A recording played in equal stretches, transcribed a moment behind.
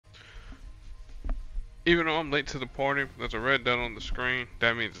Even though I'm late to the party, there's a red dot on the screen.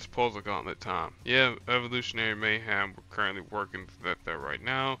 That means it's puzzle gauntlet time. Yeah, evolutionary mayhem. We're currently working that right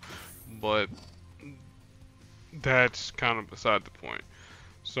now, but that's kind of beside the point.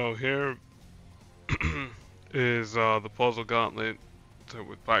 So here is the puzzle gauntlet. So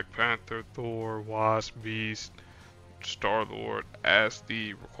with Black Panther, Thor, Wasp, Beast, Star Lord as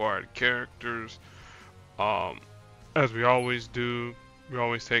the required characters. Um, as we always do, we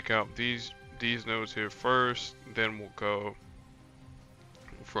always take out these nodes here first, then we'll go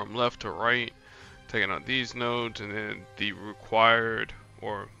from left to right, taking out these nodes, and then the required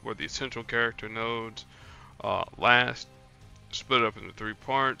or the essential character nodes last, split up into three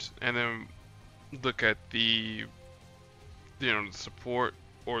parts, and then look at the the support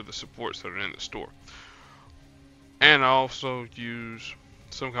or the supports that are in the store. And I also use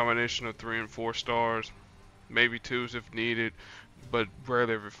some combination of 3 and 4 stars, maybe 2s if needed, but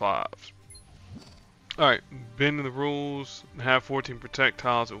rarely every 5s. Alright, bending the rules, have 14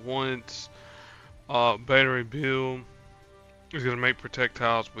 projectiles at once. Beta Ray Bill is going to make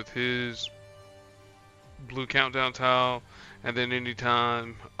projectiles with his blue countdown tile, and then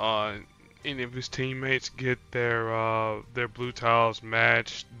anytime any of his teammates get their blue tiles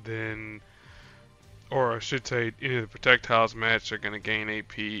matched, then, or I should say, any of the projectiles matched, they're going to gain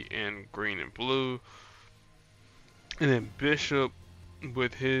AP in green and blue. And then Bishop,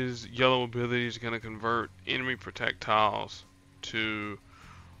 with his yellow ability, is going to convert enemy projectiles to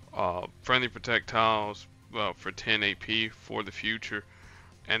friendly projectiles for 10 AP for the future.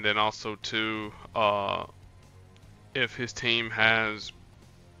 And then also too, if his team has,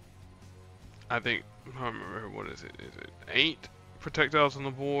 I think, I don't remember, what is it? Is it 8 projectiles on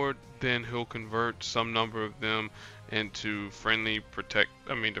the board? Then he'll convert some number of them into friendly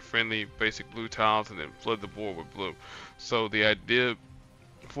friendly basic blue tiles, and then flood the board with blue. So the idea,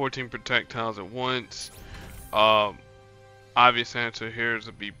 14 projectiles at once. Obvious answer here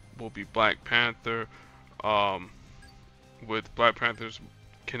will be Black Panther. With Black Panther's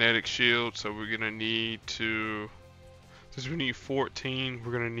kinetic shield, so we're gonna need to. Since we need 14,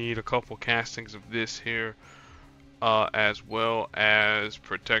 we're gonna need a couple castings of this here, as well as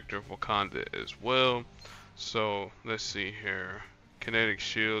Protector of Wakanda as well. So let's see here, kinetic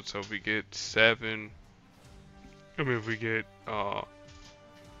shield. So if we get 7, if we get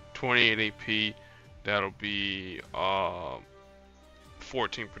 28 AP, that'll be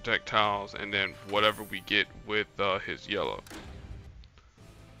 14 projectiles, and then whatever we get with his yellow.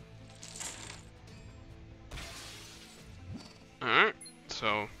 Alright,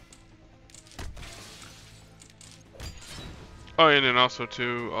 so. Oh, and then also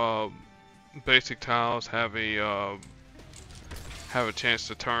too, basic tiles have a chance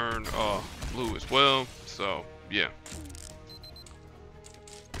to turn blue as well. So yeah.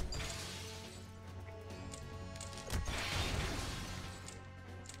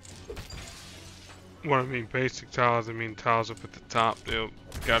 What I mean basic tiles, I mean tiles up at the top. They'll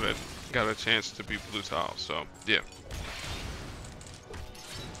got a chance to be blue tiles. So yeah.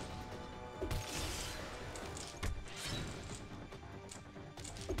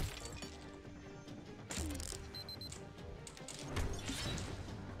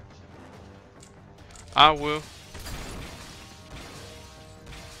 I will.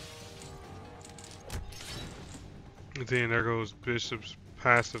 And then there goes Bishop's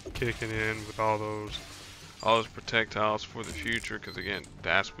passive kicking in with all those projectiles for the future, because again,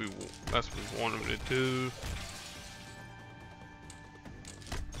 that's what we want him to do.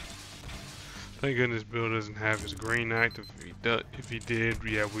 Thank goodness Bill doesn't have his green active. If he did,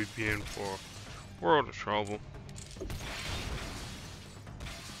 yeah, we'd be in for a world of trouble.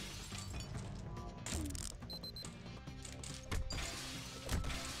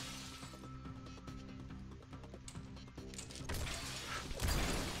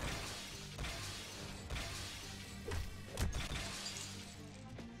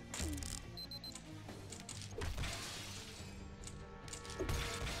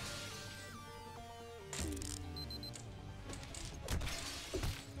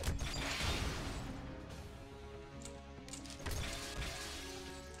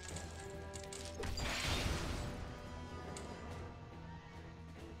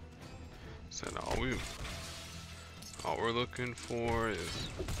 So all we're looking for is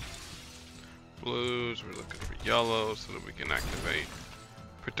blues. We're looking for yellow so that we can activate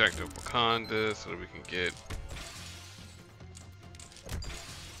Protective Wakanda, so that we can get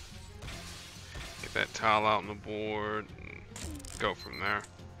that tile out on the board and go from there.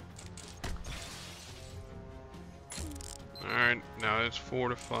 Alright, now it's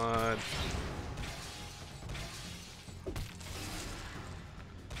fortified.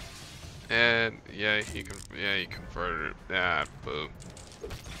 And yeah, he converted that, but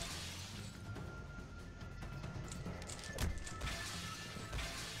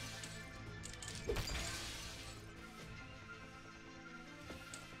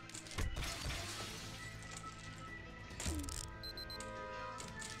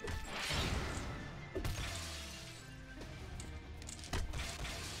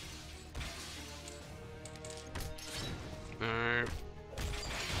alright.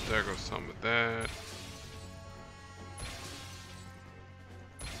 There goes some of that.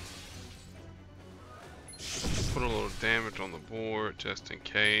 Put a little damage on the board just in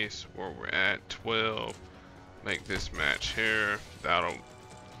case where we're at 12. Make this match here. That'll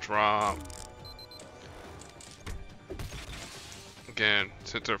drop. Again,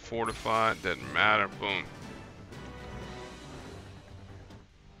 since they're fortified, doesn't matter. Boom.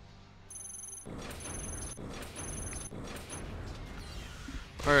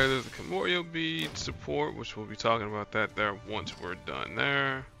 Alright, there's the Camorio bead support, which we'll be talking about that there once we're done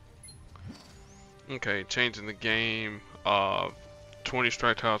there. Okay, changing the game. 20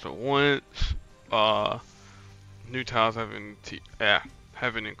 strike tiles at once. New tiles have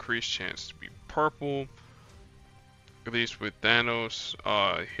an increased chance to be purple. At least with Thanos,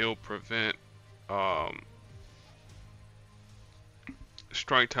 he'll prevent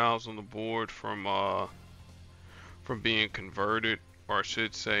strike tiles on the board from being converted, or I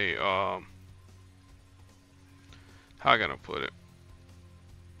should say, how can I put it?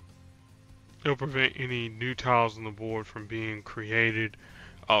 It'll prevent any new tiles on the board from being created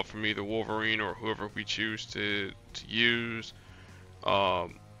from either Wolverine or whoever we choose to use.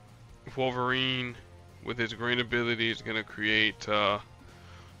 Wolverine, with his green ability, is going to create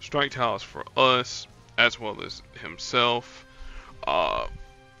strike tiles for us as well as himself.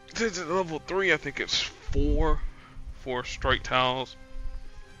 Since it's level 3, I think it's 4 strike tiles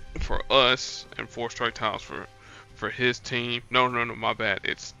for us and 4 strike tiles for his team. No, my bad.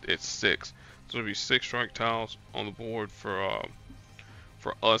 It's 6. So it'll be 6 strike tiles on the board for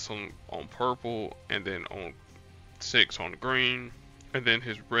us on purple, and then on 6 on green, and then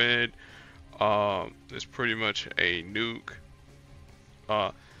his red is pretty much a nuke.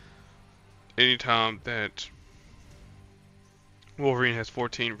 Anytime that Wolverine has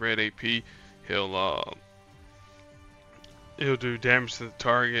 14 red AP, he'll do damage to the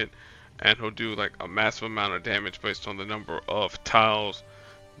target, and he'll do like a massive amount of damage based on the number of tiles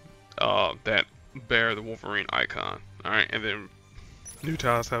that bear the Wolverine icon. All right, and then new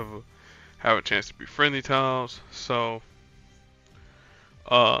tiles have a chance to be friendly tiles. So,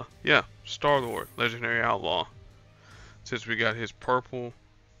 yeah, Star-Lord, Legendary Outlaw. Since we got his purple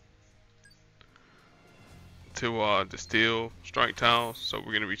to steal strike tiles, so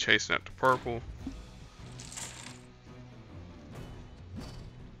we're gonna be chasing after purple.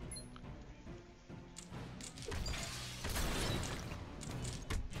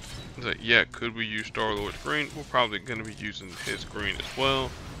 So, yeah, could we use Star-Lord's green? We're probably gonna be using his green as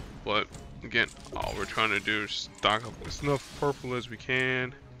well, but again, all we're trying to do is stock up as enough purple as we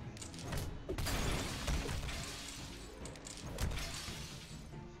can.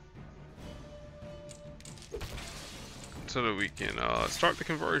 So that we can start the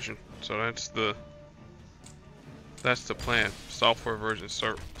conversion. So that's the plan. Software version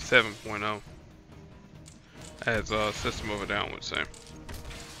 7.0, as System of a Down would say.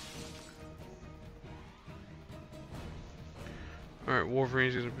 Alright,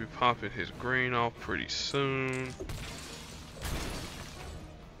 Wolverine's gonna be popping his green off pretty soon.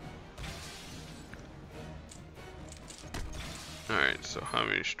 Alright, so how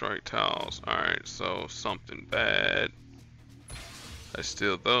many strike tiles? Alright, so something bad. I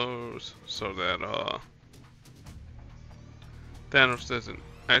steal those so that Thanos doesn't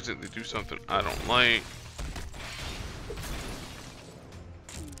accidentally do something I don't like.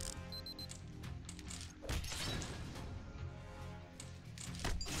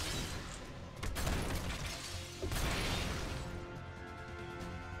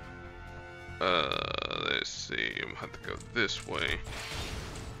 Let's see, I'm gonna have to go this way,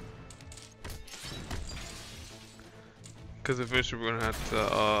 because eventually we're gonna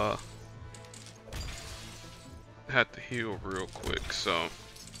have to heal real quick. So,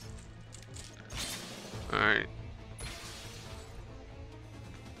 all right,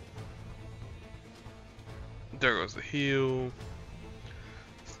 there goes the heal.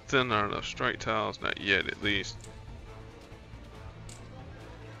 Still not enough strike tiles, not yet at least.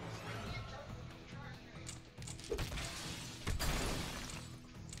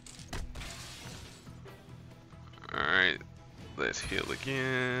 Alright, let's heal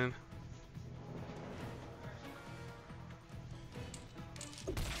again.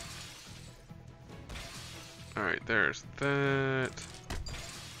 Alright, there's that.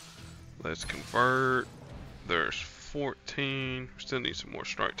 Let's convert. There's 14. Still need some more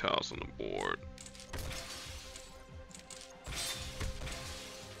strike tiles on the board.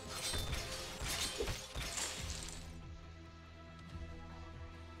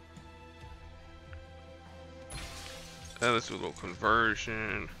 Let's do a little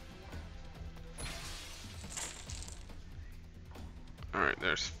conversion. Alright,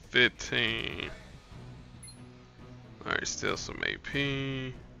 there's 15. Alright, still some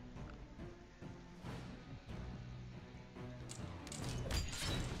AP.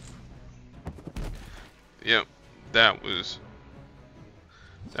 Yep, that was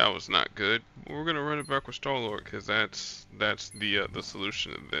not good. We're gonna run it back with Star-Lord because that's the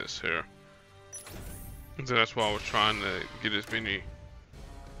solution to this here. So that's why I was trying to get as many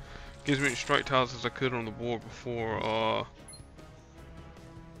strike tiles as I could on the board before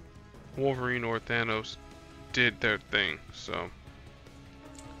Wolverine or Thanos did their thing. So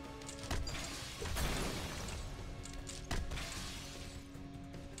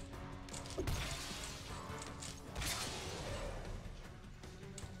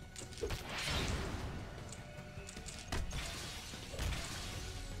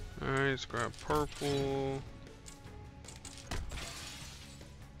alright, let's grab purple.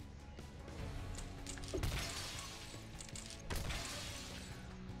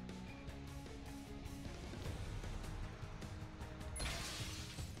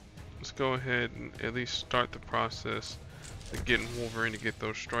 Let's go ahead and at least start the process of getting Wolverine to get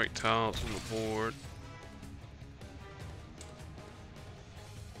those strike tiles on the board.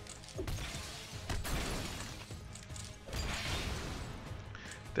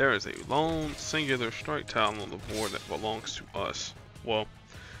 There is a lone singular strike tile on the board that belongs to us. Well,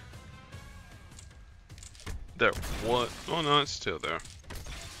 there what? Oh no, it's still there.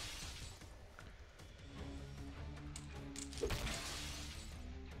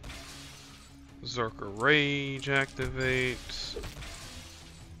 Zerker Rage activates.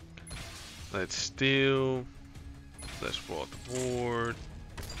 Let's steal. Let's pull out the board.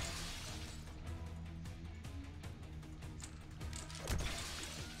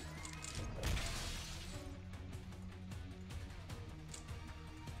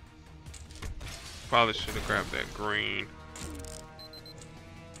 Probably should have grabbed that green.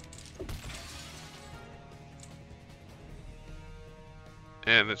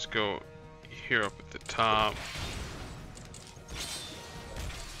 And let's go here up at the top.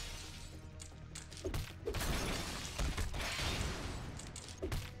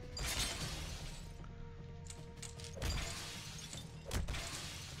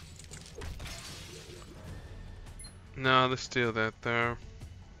 No, let's steal that there.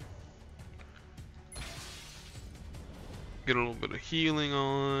 Get a little bit of healing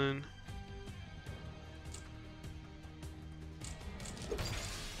on.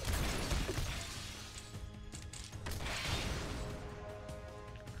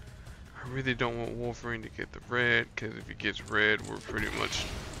 I really don't want Wolverine to get the red, because if he gets red, we're pretty much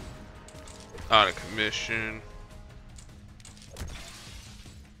out of commission.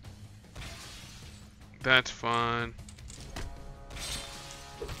 That's fine.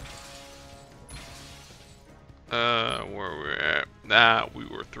 Where we're at? Nah, we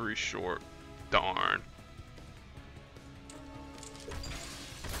were 3 short. Darn.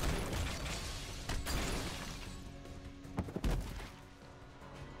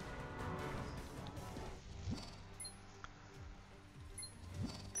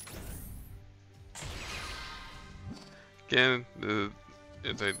 Again,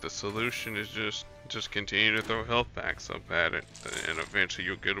 the solution is just continue to throw health packs up at it, and eventually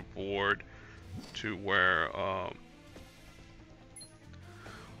you'll get a board to where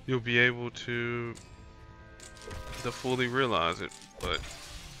you'll be able to fully realize it. But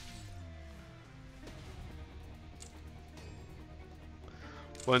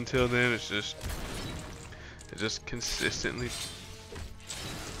until then, it's just consistently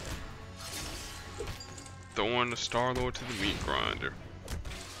throwing the Star-Lord to the meat grinder.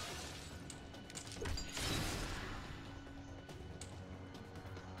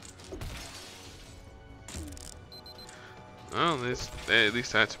 Well, at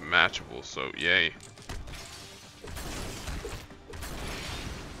least that's matchable, so yay.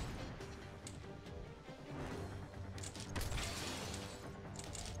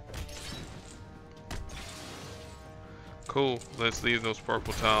 Cool, let's leave those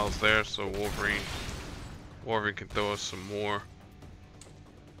purple tiles there so Wolverine can throw us some more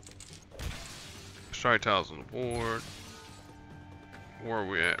strike tiles on the board. Where are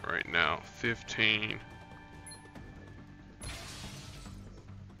we at right now? 15.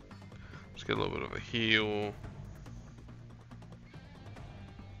 Let's get a little bit of a heal.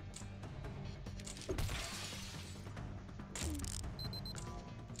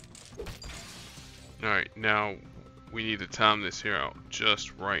 Alright, now we need to time this here out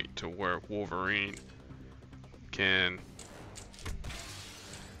just right to where Wolverine can...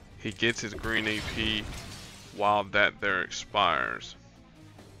 He gets his green AP while that there expires.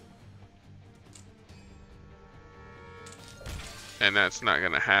 And that's not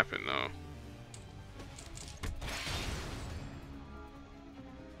gonna happen though.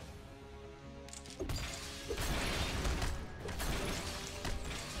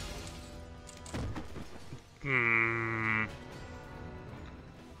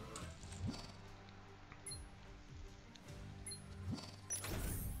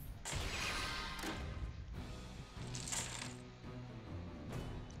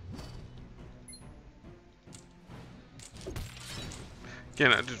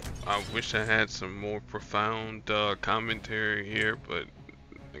 Again, I wish I had some more profound commentary here, but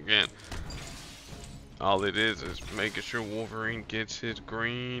again, all it is making sure Wolverine gets his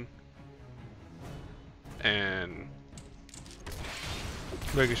green and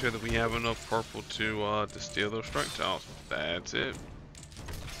making sure that we have enough purple to steal those strike tiles. That's it.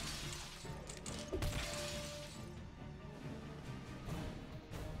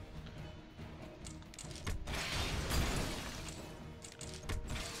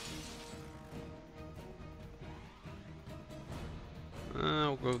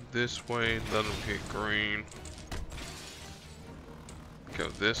 I'll go this way, let them get green. Go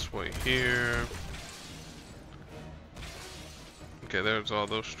this way here. Okay, there's all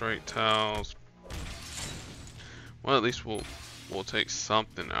those straight tiles. Well, at least we'll take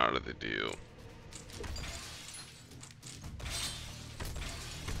something out of the deal.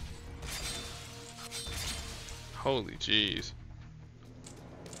 Holy jeez.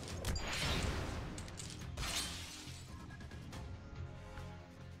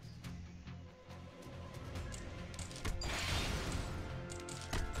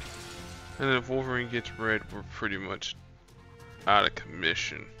 And then if Wolverine gets red, we're pretty much out of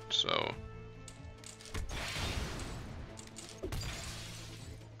commission, so.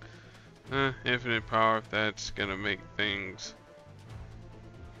 Infinite power, if that's gonna make things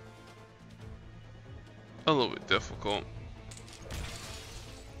a little bit difficult.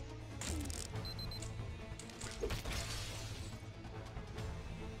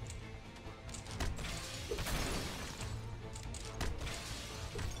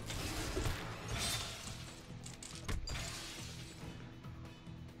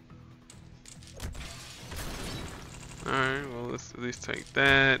 Alright, well let's at least take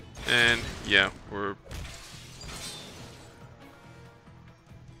that, and yeah,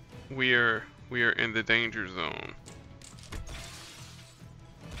 we are in the danger zone.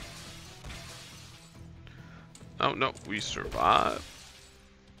 Oh no, we survived.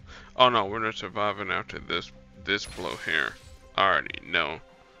 Oh no, we're not surviving after this blow here. I already know.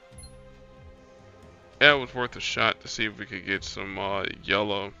 Yeah, it was worth a shot to see if we could get some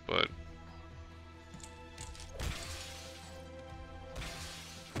yellow, but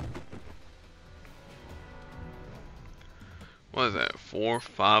what is that? 4 or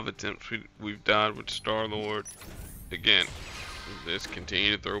 5 attempts we've died with Star-Lord. Again, just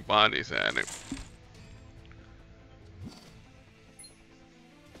continue to throw bodies at it.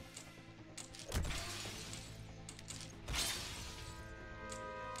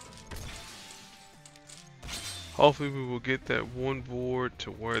 Hopefully we will get that one board to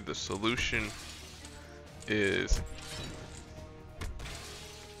where the solution is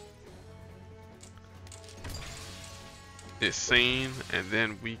seen, and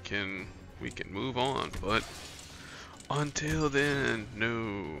then we can move on. But until then,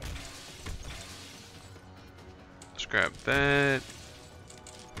 no. Scrap that.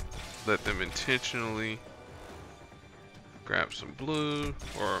 Let them intentionally grab some blue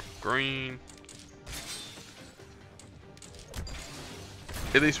or green.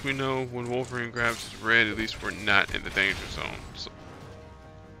 At least we know when Wolverine grabs his red, at least we're not in the danger zone. So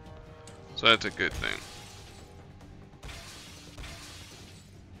that's a good thing.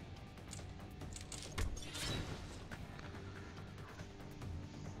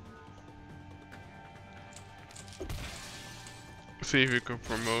 See if we can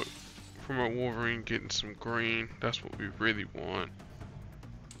promote Wolverine getting some green. That's what we really want.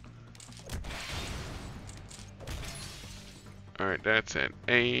 Alright, that's at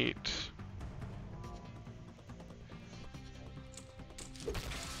 8.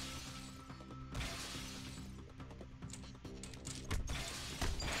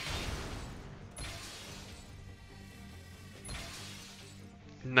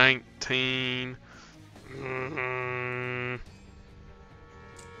 19.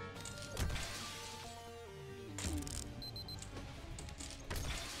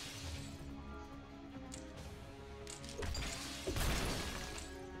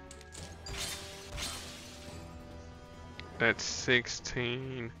 That's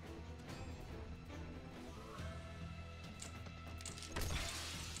 16.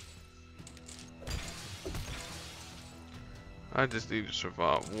 I just need to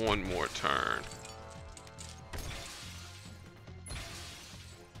survive one more turn.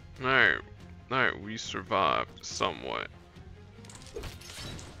 Alright, we survived somewhat.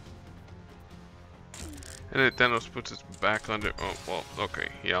 And then Thanos puts us back under, oh, well, okay,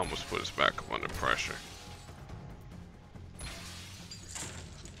 he almost put us back up under pressure.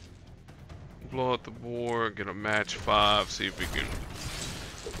 Blow out the board, get a match 5, see if we can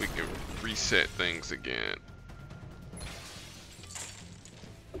reset things again.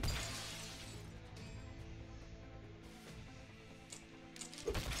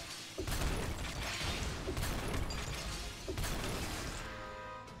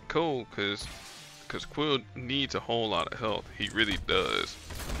 Cool, cause Quill needs a whole lot of health. He really does.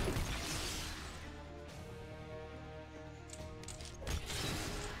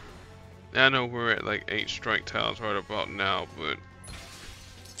 I know we're at like 8 strike tiles right about now, but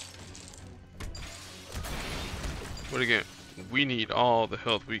again, we need all the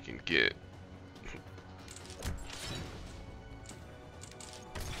health we can get.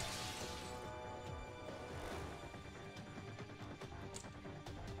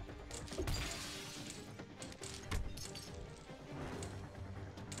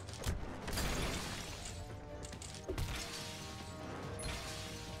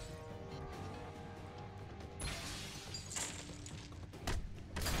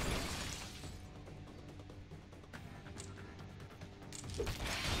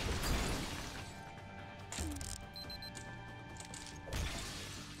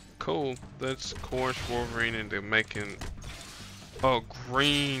 Cool, let's course Wolverine into making a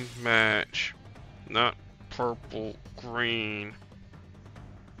green match, not purple, green.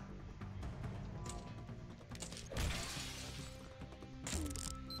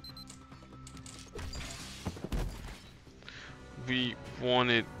 We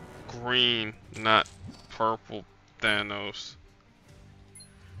wanted green, not purple Thanos.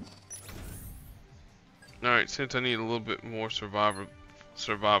 Alright, since I need a little bit more survivability,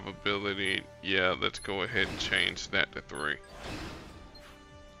 yeah, let's go ahead and change that to 3.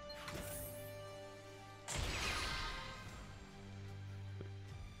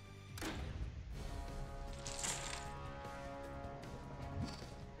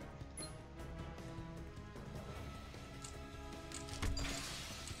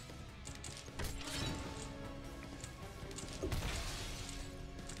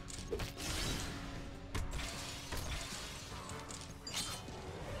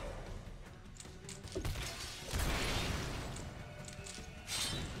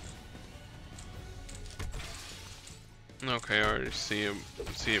 Okay, I already see a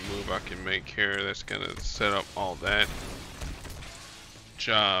move I can make here. That's gonna set up all that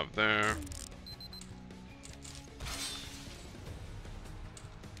job there.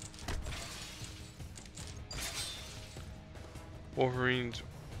 Wolverine's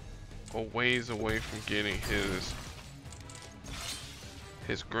a ways away from getting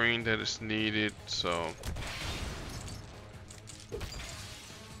his green that is needed, so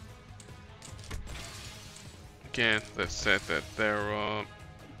again, let's set that there up.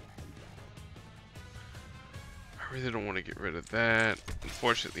 I really don't want to get rid of that.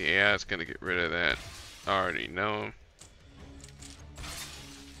 Unfortunately, AI is going to get rid of that. I already know.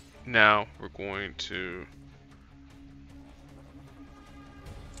 Now, we're going to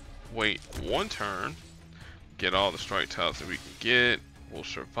wait one turn, get all the strike tiles that we can get. We'll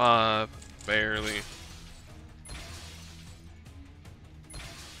survive, barely.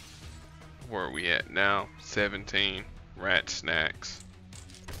 Where are we at now? 17 rat snacks.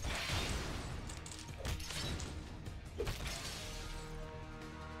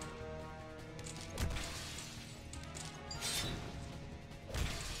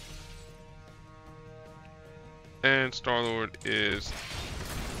 And Star-Lord is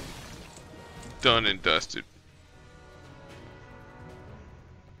done and dusted.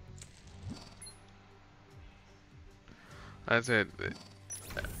 I said,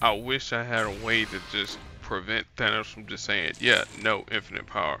 I wish I had a way to just prevent Thanos from just saying, yeah, no, infinite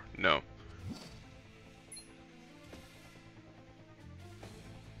power, no.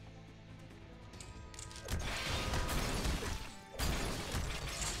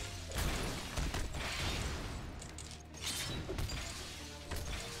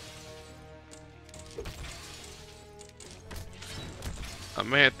 I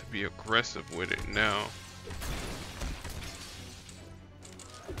may have to be aggressive with it now.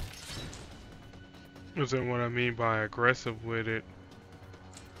 Is that what I mean by aggressive with it?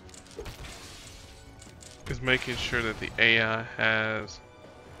 Is making sure that the AI has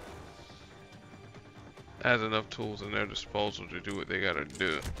enough tools in their disposal to do what they gotta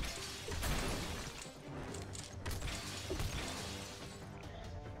do.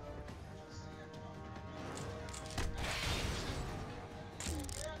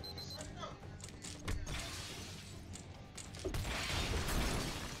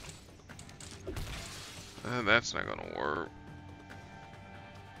 That's not gonna work.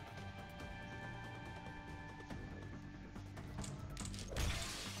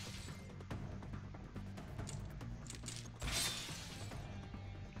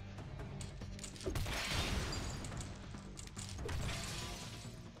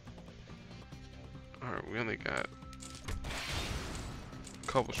 Alright, we only got a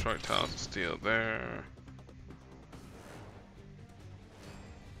couple strike tiles of steel there.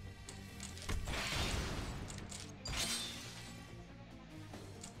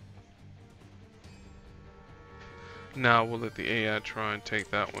 Now we'll let the AI try and take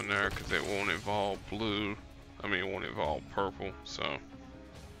that one there because it won't involve blue. I mean, it won't involve purple, so.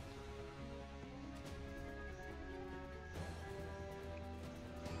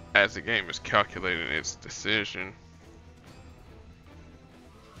 As the game is calculating its decision.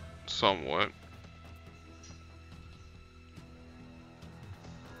 Somewhat.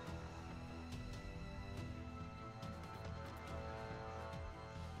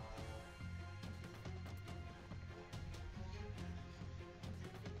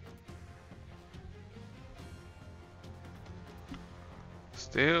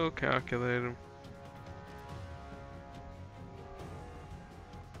 Still calculating.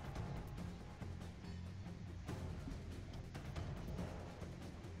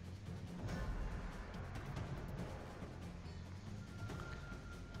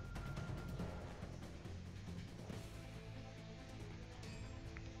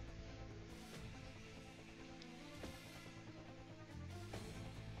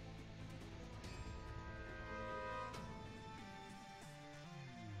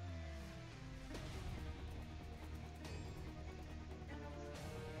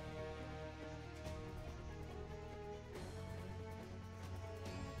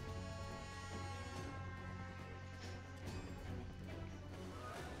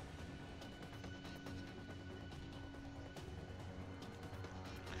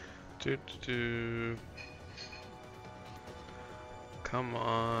 Come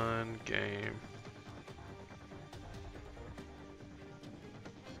on, game.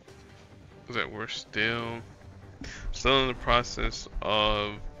 That we're still in the process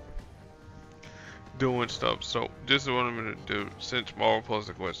of doing stuff. So this is what I'm gonna do. Since Marvel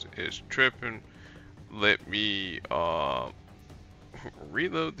Puzzle Quest is tripping, let me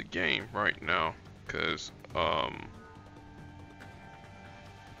reload the game right now, because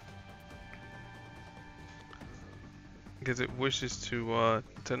it wishes to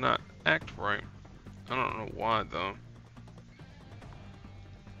not act right. I don't know why though.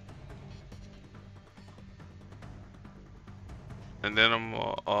 And then I'm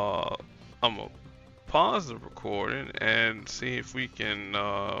gonna pause the recording and see if we can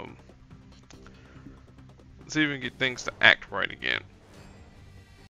get things to act right again.